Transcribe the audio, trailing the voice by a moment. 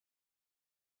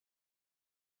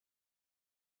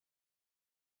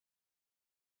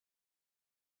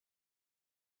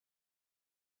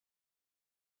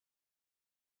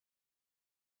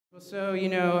Well, so,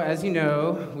 as you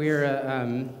know,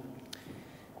 we're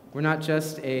not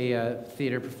just a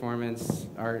theater performance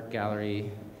art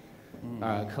gallery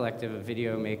collective of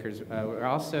video makers. We're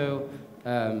also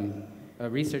a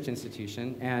research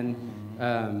institution, and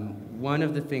one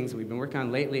of the things that we've been working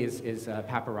on lately is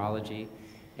papyrology,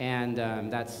 and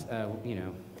that's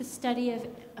the study of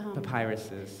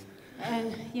papyruses.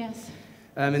 Yes.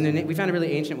 And then we found a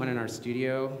really ancient one in our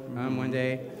studio one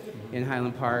day in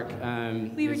Highland Park.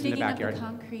 We were in the digging up backyard. the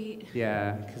concrete.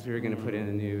 Yeah, because we were going to put in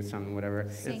a new something, whatever.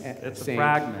 It's a Sink.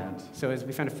 fragment. So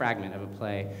we found a fragment of a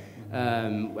play. I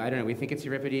don't know, we think it's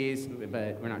Euripides,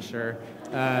 but we're not sure.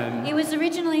 It was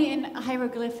originally in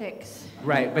hieroglyphics.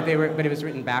 Right, but it was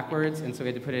written backwards, and so we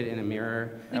had to put it in a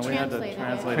mirror. And we had to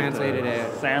translate it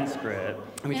to Sanskrit.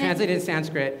 And we translated it to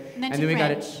Sanskrit, and then we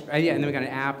got French. and then we got an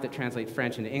app that translates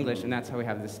French into English, and that's how we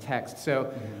have this text.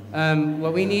 So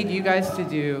what we need you guys to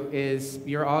do is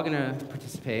you're all going to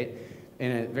participate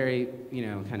in a very,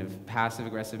 kind of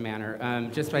passive-aggressive manner,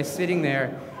 just by sitting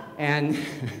there and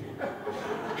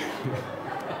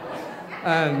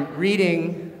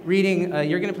reading.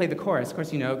 You're going to play the chorus. Of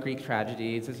course, Greek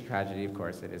tragedies. It's a tragedy, of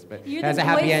course it is, but it has a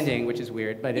happy ending, which is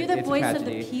weird. But you're it's the voice a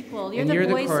tragedy. of the people. You're And the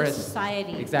voice chorus. of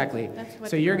society. Exactly. That's what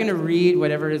So you're going to read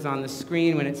whatever is on the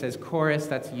screen when it says chorus.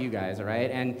 That's you guys, all right?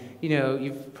 And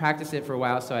you've practiced it for a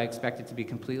while, so I expect it to be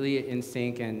completely in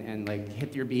sync and like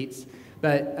hit your beats.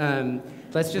 But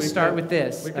let's just start with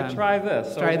this. We could try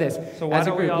this. Try this. So why As a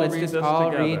don't we group, all let's read just this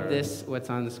all together? read this. What's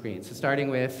on the screen? So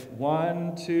starting with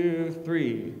 1, 2,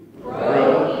 3.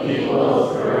 Baroque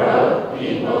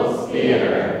people's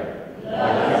theater.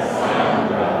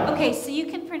 Okay, so you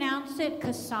can pronounce it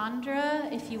Cassandra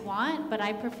if you want, but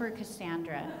I prefer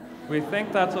Cassandra. We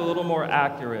think that's a little more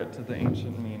accurate to the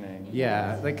ancient meaning.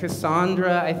 yeah, like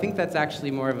Cassandra. I think that's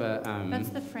actually more of a. That's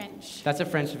the French. That's a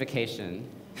Frenchification.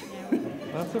 Yeah.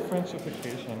 That's a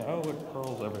Frenchification. Oh, look,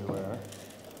 pearls everywhere.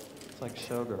 It's like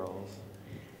showgirls.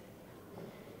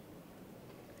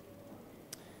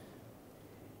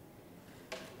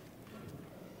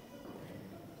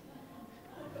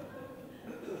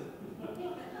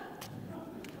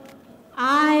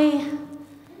 I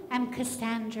am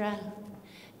Cassandra,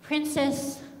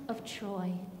 Princess of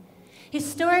Troy,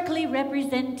 historically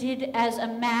represented as a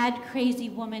mad, crazy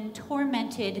woman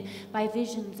tormented by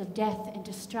visions of death and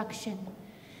destruction,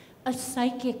 a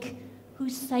psychic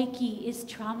whose psyche is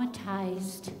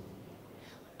traumatized.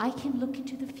 I can look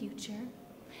into the future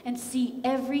and see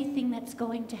everything that's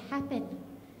going to happen.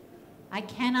 I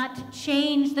cannot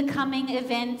change the coming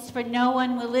events, for no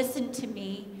one will listen to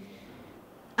me.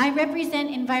 I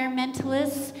represent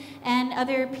environmentalists and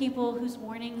other people whose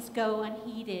warnings go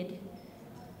unheeded.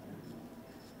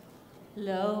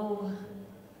 Lo,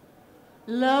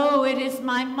 it is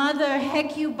my mother,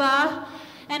 Hecuba,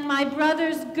 and my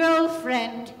brother's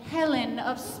girlfriend, Helen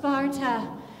of Sparta.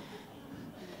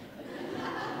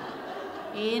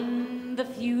 In the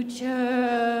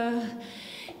future,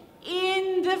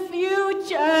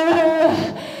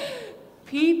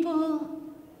 people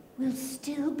will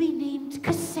still be named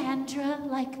Cassandra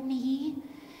like me,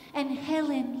 and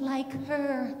Helen like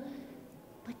her,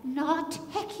 but not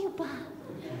Hecuba.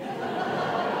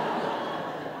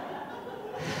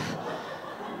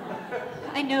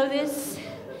 I know this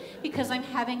because I'm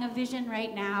having a vision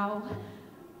right now.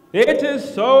 It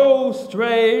is so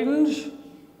strange.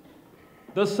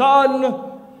 The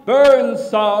sun burns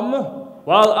some,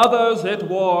 while others it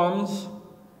warms.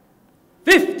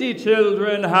 50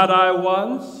 children had I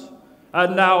once,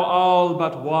 and now all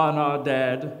but one are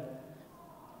dead.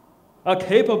 A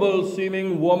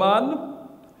capable-seeming woman,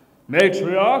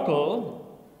 matriarchal,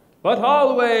 but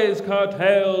always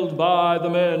curtailed by the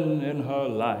men in her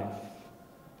life.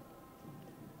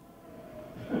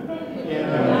 In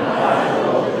the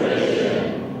classical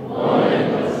tradition,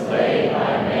 woman was played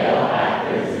by male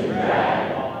actors in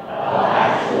drag, while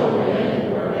actual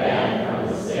women were banned from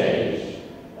the stage.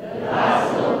 The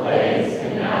classical plays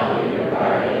can now be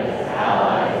regarded as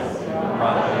allies in the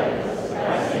project of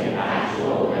suppressing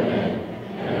actual women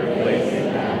and replacing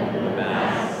them with the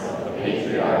masks of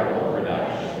patriarchal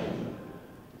production.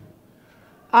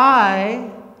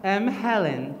 I am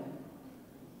Helen.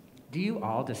 Do you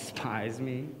all despise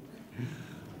me?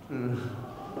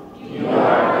 You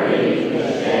are pretty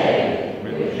cliche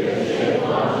with your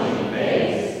ship-launching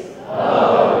face.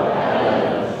 Oh, Helen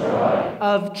of Troy.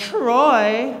 Of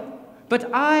Troy?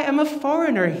 But I am a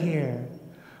foreigner here.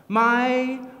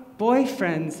 My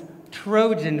boyfriend's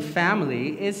Trojan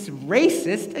family is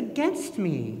racist against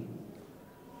me.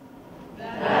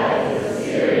 That is a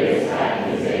serious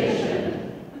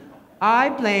accusation. I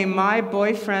blame my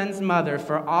boyfriend's mother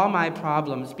for all my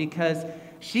problems because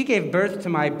She gave birth to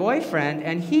my boyfriend,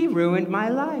 and he ruined my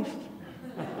life.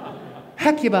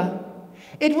 Hecuba,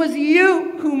 it was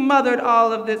you who mothered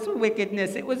all of this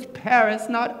wickedness. It was Paris,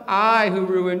 not I, who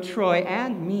ruined Troy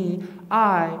and me.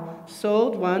 I,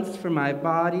 sold once for my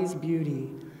body's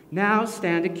beauty, now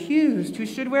stand accused who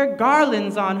should wear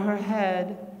garlands on her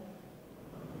head.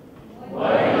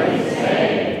 What are you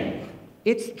saying?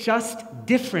 It's just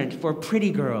different for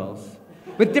pretty girls,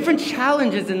 with different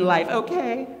challenges in life,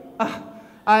 okay?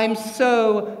 I'm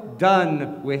so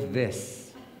done with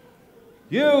this.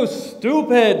 You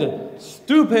stupid,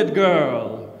 stupid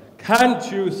girl!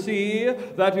 Can't you see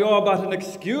that you're but an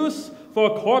excuse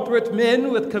for corporate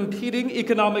men with competing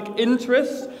economic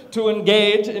interests to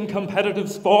engage in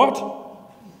competitive sport?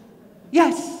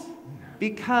 Yes,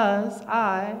 because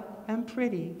I am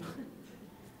pretty.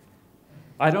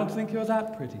 I don't think you're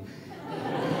that pretty.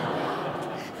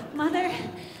 Mother,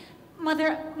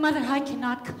 I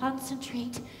cannot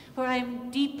concentrate, for I am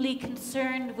deeply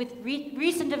concerned with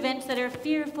recent events that are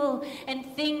fearful and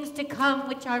things to come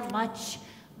which are much,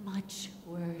 much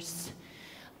worse.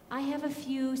 I have a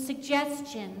few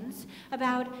suggestions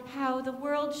about how the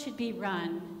world should be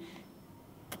run.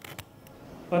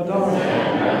 But darling,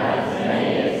 Sandra has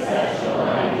many exceptional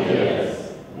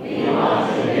ideas. We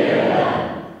want to hear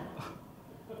them.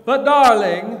 But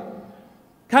darling,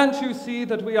 can't you see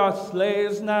that we are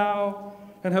slaves now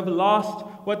and have lost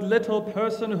what little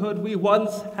personhood we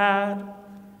once had?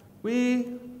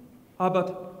 We are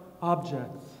but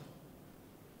objects.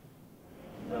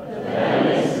 The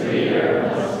feminist reader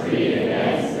must read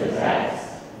against the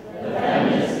text. The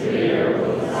feminist reader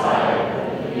will decide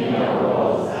that the female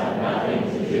roles have nothing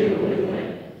to do with women.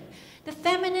 The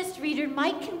feminist reader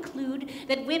might conclude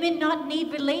that women not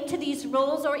need relate to these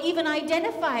roles or even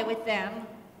identify with them.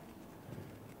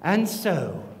 And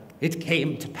so it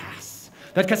came to pass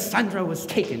that Cassandra was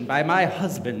taken by my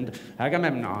husband,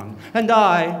 Agamemnon, and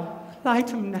I,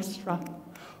 Clytemnestra,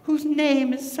 whose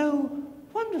name is so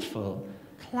wonderful,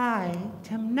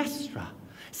 Clytemnestra,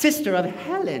 sister of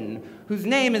Helen, whose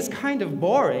name is kind of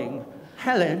boring,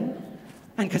 Helen,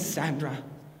 and Cassandra,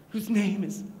 whose name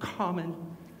is common,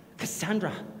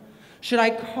 Cassandra. Should I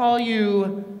call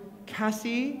you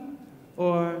Cassie,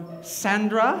 or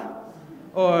Sandra,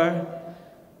 or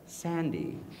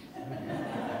Sandy?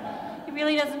 It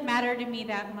really doesn't matter to me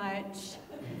that much.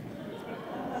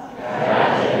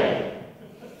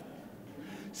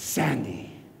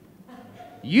 Sandy,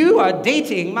 you are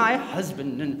dating my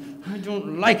husband, and I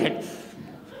don't like it.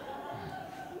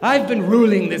 I've been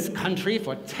ruling this country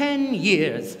for 10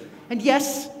 years, and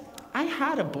yes, I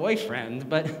had a boyfriend,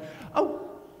 but, oh,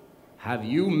 have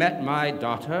you met my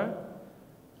daughter,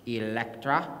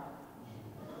 Electra?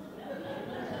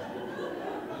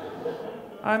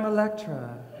 I'm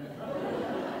Electra.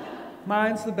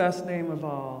 Mine's the best name of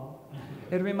all.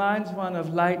 It reminds one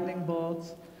of lightning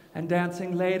bolts and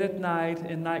dancing late at night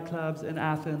in nightclubs in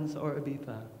Athens or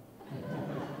Ibiza.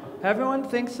 Everyone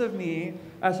thinks of me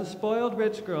as a spoiled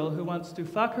rich girl who wants to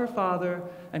fuck her father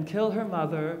and kill her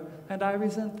mother, and I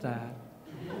resent that.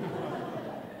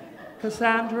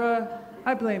 Cassandra,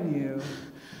 I blame you.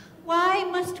 Why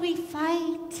must we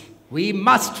fight? We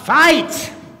must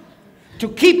fight to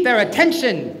keep their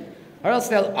attention, or else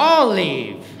they'll all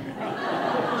leave.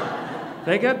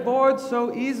 They get bored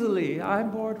so easily. I'm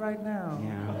bored right now.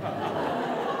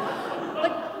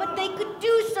 But they could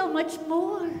do so much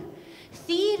more.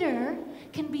 Theater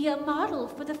can be a model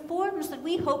for the forms that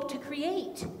we hope to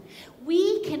create.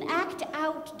 We can act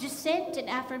out dissent and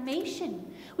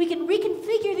affirmation. We can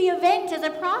reconfigure the event as a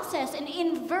process and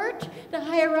invert the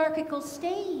hierarchical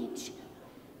stage.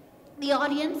 The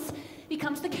audience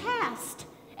becomes the cast,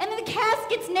 and then the cast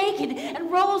gets naked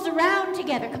and rolls around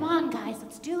together. Come on, guys,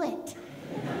 let's do it.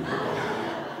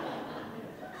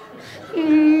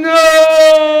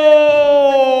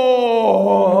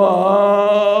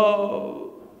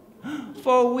 No!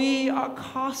 For we are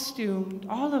costumed,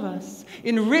 all of us,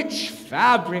 in rich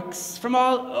fabrics from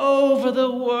all over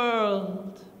the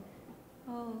world.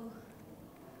 Oh,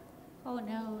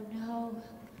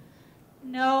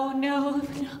 no.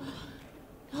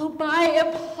 Oh, by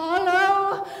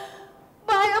Apollo!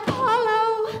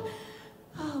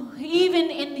 Oh, even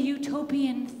in the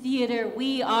utopian theater,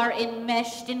 we are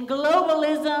enmeshed in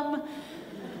globalism.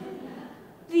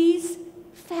 These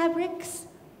fabrics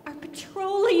are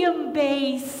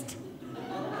petroleum-based.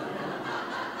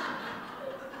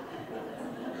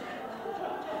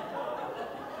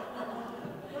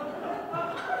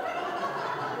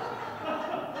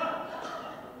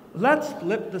 Let's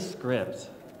flip the script.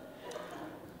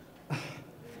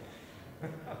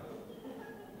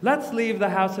 Let's leave the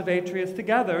House of Atreus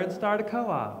together and start a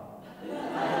co-op.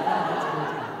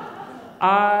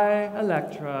 I,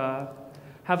 Electra,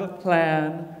 have a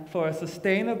plan for a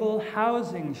sustainable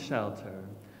housing shelter,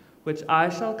 which I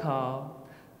shall call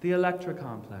the Electra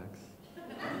Complex.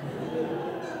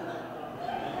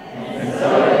 And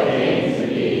so it came to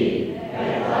be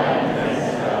that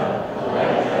Clytemnestra,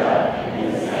 Electra,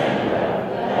 and Cassandra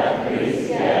left Greece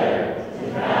together to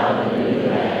found a new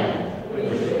land, which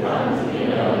would come to be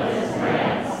known as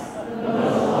France, the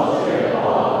most cultured of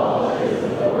all cultures of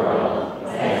the world,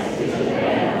 next to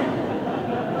Japan.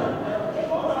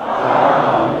 Far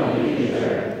home in the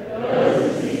future, those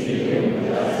who see you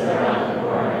just around the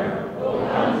corner will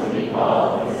come to be called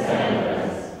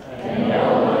Cassandras, and no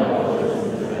one will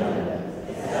listen to them,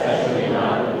 especially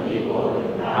not the people with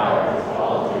the power to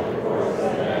alter the course of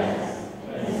events.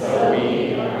 And so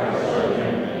we, our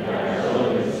children, and our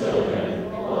children's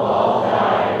children will all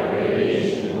die of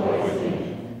radiation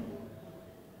poisoning.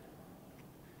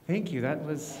 Thank you. That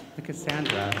was the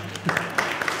Cassandra.